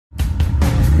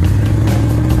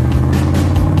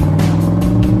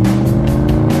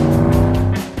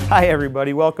Hi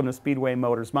everybody, welcome to Speedway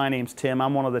Motors. My name's Tim,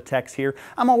 I'm one of the techs here.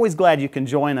 I'm always glad you can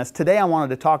join us. Today I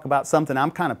wanted to talk about something I'm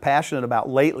kind of passionate about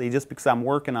lately just because I'm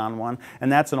working on one,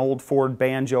 and that's an old Ford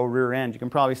Banjo rear end. You can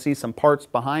probably see some parts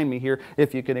behind me here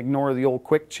if you can ignore the old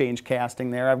quick change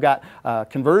casting there. I've got a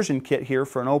conversion kit here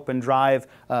for an open drive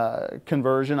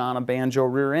conversion on a Banjo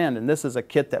rear end, and this is a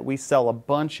kit that we sell a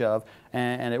bunch of,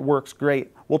 and it works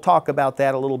great. We'll talk about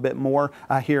that a little bit more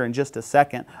here in just a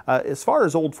second. As far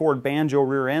as old Ford Banjo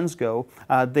rear ends go,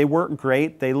 they work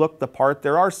great. They look the part.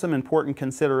 There are some important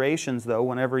considerations though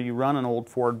whenever you run an old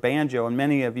Ford Banjo, and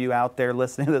many of you out there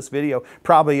listening to this video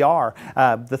probably are.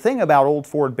 The thing about old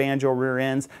Ford Banjo rear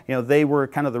ends, you know, they were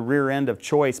kind of the rear end of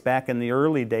choice back in the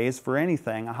early days for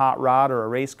anything, a hot rod or a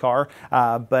race car.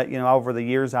 But you know, over the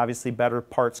years, obviously better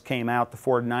parts came out. The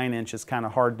Ford 9-inch is kind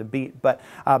of hard to beat. But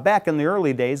back in the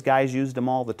early days, guys used them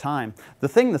all the time. The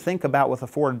thing to think about with a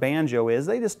Ford Banjo is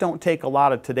they just don't take a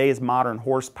lot of today's modern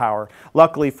horsepower.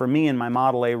 Luckily for me in my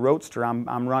Model A Roadster,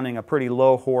 I'm running a pretty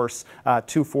low horse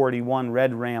 241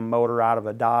 Red Ram motor out of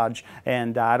a Dodge,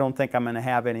 and I don't think I'm going to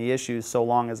have any issues so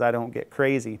long as I don't get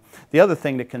crazy. The other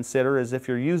thing to consider is if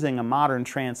you're using a modern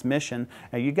transmission,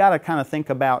 you got to kind of think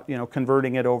about, you know,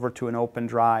 converting it over to an open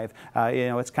drive. You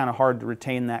know, it's kind of hard to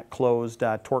retain that closed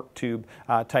torque tube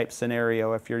type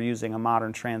scenario if you're using a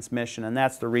modern transmission, and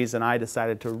that's the reason I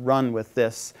decided to run with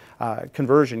this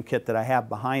conversion kit that I have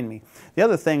behind me. The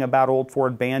other thing about old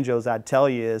Ford Banjos I'd tell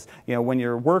you is, you know, when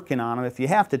you're working on them, if you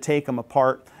have to take them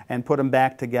apart and put them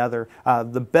back together,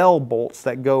 the bell bolts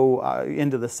that go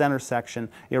into the center section,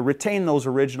 you know, retain those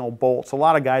original bolts. A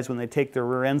lot of guys, when they take their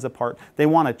rear ends apart, they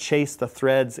want to chase the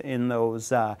threads in those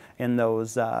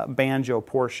Banjo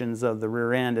portions of the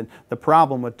rear end, and the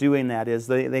problem with doing that is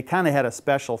they kind of had a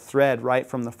special thread right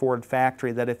from the Ford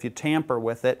factory that if you tamper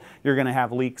with it, you're going to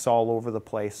have leaks all over the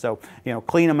place. So, you know,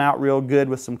 clean them out real good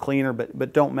with some cleaner,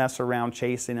 but don't mess around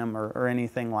chasing them or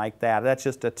anything like that. That's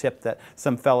just a tip that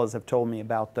some fellas have told me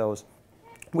about those.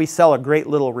 We sell a great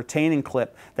little retaining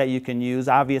clip that you can use.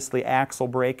 Obviously, axle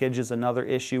breakage is another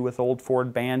issue with old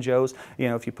Ford Banjos. You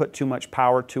know, if you put too much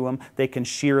power to them, they can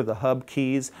shear the hub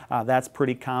keys. That's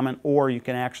pretty common, or you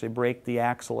can actually break the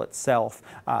axle itself.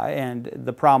 And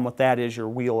the problem with that is your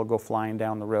wheel will go flying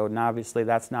down the road, and obviously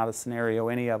that's not a scenario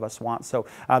any of us want. So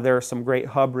there are some great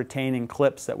hub retaining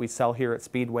clips that we sell here at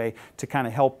Speedway to kind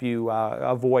of help you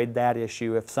avoid that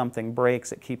issue. If something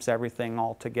breaks, it keeps everything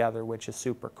all together, which is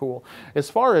super cool. As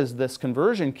far as this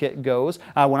conversion kit goes,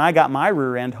 when I got my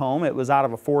rear end home, it was out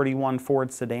of a 41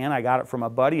 Ford sedan. I got it from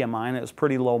a buddy of mine. It was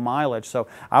pretty low mileage, so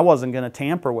I wasn't going to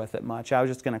tamper with it much. I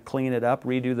was just going to clean it up,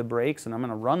 redo the brakes, and I'm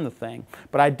going to run the thing.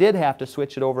 But I did have to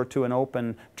switch it over to an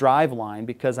open drive line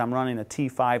because I'm running a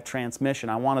T5 transmission.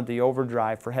 I wanted the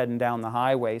overdrive for heading down the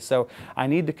highway, so I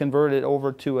need to convert it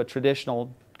over to a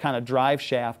traditional kind of drive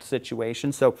shaft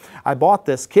situation. So I bought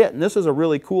this kit, and this is a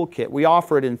really cool kit. We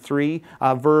offer it in three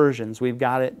versions. We've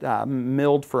got it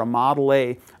milled for a Model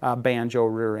A Banjo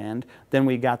rear end. Then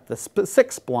we got the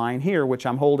 6-spline here, which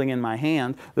I'm holding in my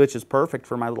hand, which is perfect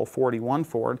for my little 41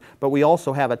 Ford. But we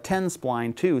also have a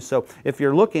 10-spline too. So if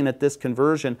you're looking at this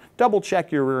conversion, double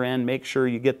check your rear end, make sure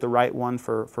you get the right one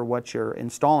for what you're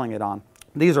installing it on.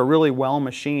 These are really well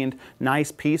machined,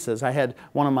 nice pieces. I had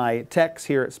one of my techs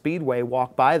here at Speedway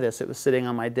walk by this. It was sitting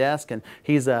on my desk, and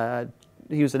he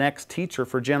was an ex-teacher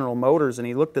for General Motors, and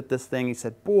he looked at this thing. He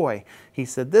said, "Boy," he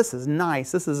said, "this is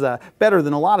nice. This is better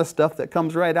than a lot of stuff that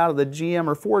comes right out of the GM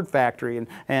or Ford factory."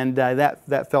 And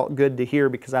that felt good to hear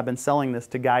because I've been selling this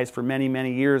to guys for many,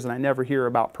 many years, and I never hear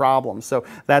about problems. So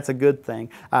that's a good thing.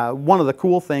 One of the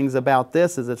cool things about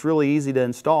this is it's really easy to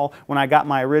install. When I got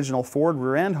my original Ford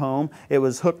rear end home, it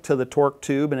was hooked to the torque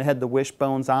tube, and it had the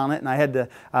wishbones on it, and I had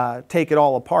to take it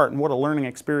all apart. And what a learning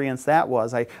experience that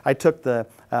was. I took the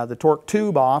torque tube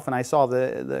off, and I saw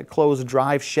the closed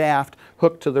drive shaft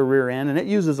hooked to the rear end, and it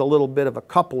uses a little bit of a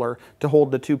coupler to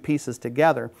hold the two pieces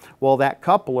together. Well, that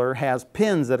coupler has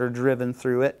pins that are driven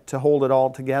through it to hold it all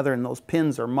together, and those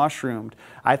pins are mushroomed.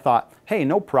 I thought, hey,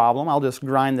 no problem, I'll just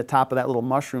grind the top of that little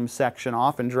mushroom section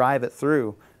off and drive it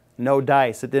through. No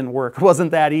dice, it didn't work. It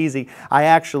wasn't that easy. I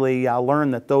actually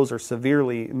learned that those are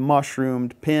severely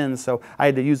mushroomed pins, so I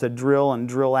had to use a drill and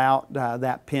drill out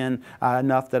that pin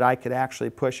enough that I could actually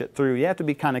push it through. You have to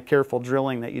be kind of careful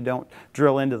drilling that you don't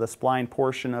drill into the spline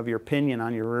portion of your pinion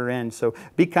on your rear end, so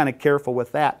be kind of careful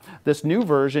with that. This new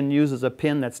version uses a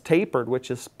pin that's tapered, which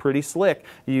is pretty slick.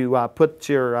 You put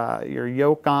your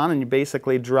yoke on, and you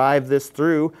basically drive this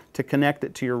through to connect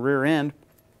it to your rear end.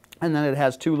 And then it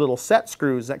has two little set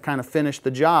screws that kind of finish the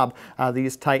job.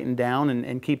 These tighten down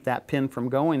and keep that pin from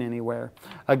going anywhere.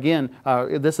 again,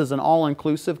 this is an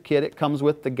all-inclusive kit. It comes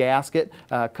with the gasket,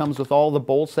 comes with all the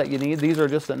bolts that you need. These are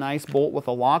just a nice bolt with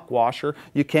a lock washer.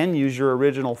 You can use your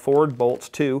original Ford bolts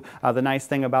too. The nice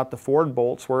thing about the Ford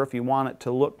bolts were if you want it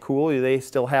to look cool, they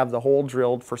still have the hole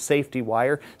drilled for safety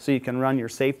wire, so you can run your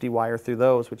safety wire through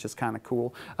those, which is kind of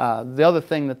cool. The other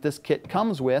thing that this kit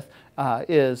comes with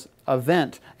is a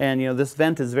vent, and this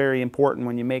vent is very important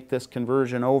when you make this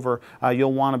conversion over.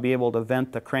 You'll want to be able to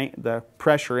vent the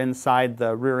pressure inside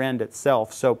the rear end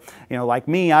itself. So like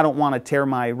me, I don't want to tear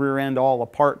my rear end all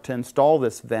apart to install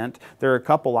this vent. There are a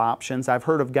couple options. I've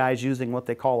heard of guys using what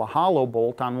they call a hollow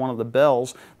bolt on one of the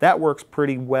bells. That works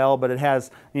pretty well, but it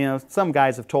has, some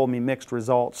guys have told me mixed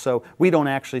results. So we don't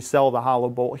actually sell the hollow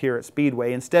bolt here at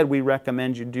Speedway. Instead, we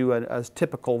recommend you do a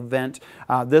typical vent.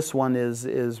 This one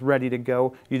is ready to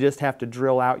go. You just have to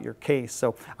drill out your case.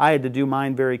 So I had to do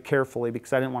mine very carefully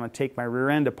because I didn't want to take my rear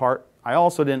end apart. I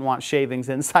also didn't want shavings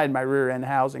inside my rear end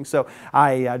housing, so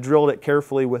I drilled it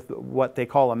carefully with what they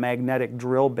call a magnetic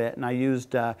drill bit, and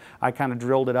I kind of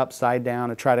drilled it upside down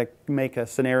to try to make a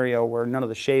scenario where none of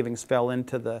the shavings fell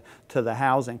into the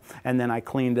housing, and then I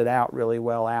cleaned it out really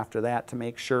well after that to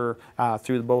make sure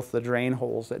through both the drain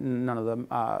holes that none of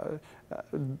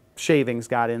the shavings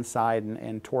got inside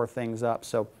and tore things up.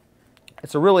 So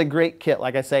it's a really great kit.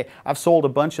 Like I say, I've sold a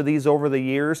bunch of these over the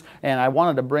years, and I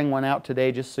wanted to bring one out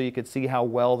today just so you could see how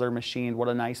well they're machined, what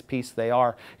a nice piece they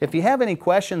are. If you have any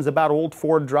questions about old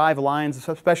Ford drive lines,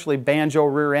 especially Banjo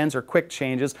rear ends or quick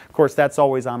changes, of course that's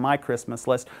always on my Christmas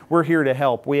list, we're here to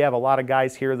help. We have a lot of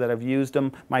guys here that have used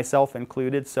them, myself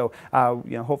included, so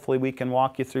hopefully we can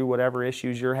walk you through whatever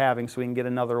issues you're having so we can get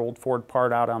another old Ford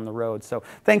part out on the road. So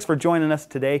thanks for joining us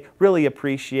today. Really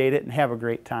appreciate it, and have a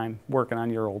great time working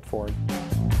on your old Ford.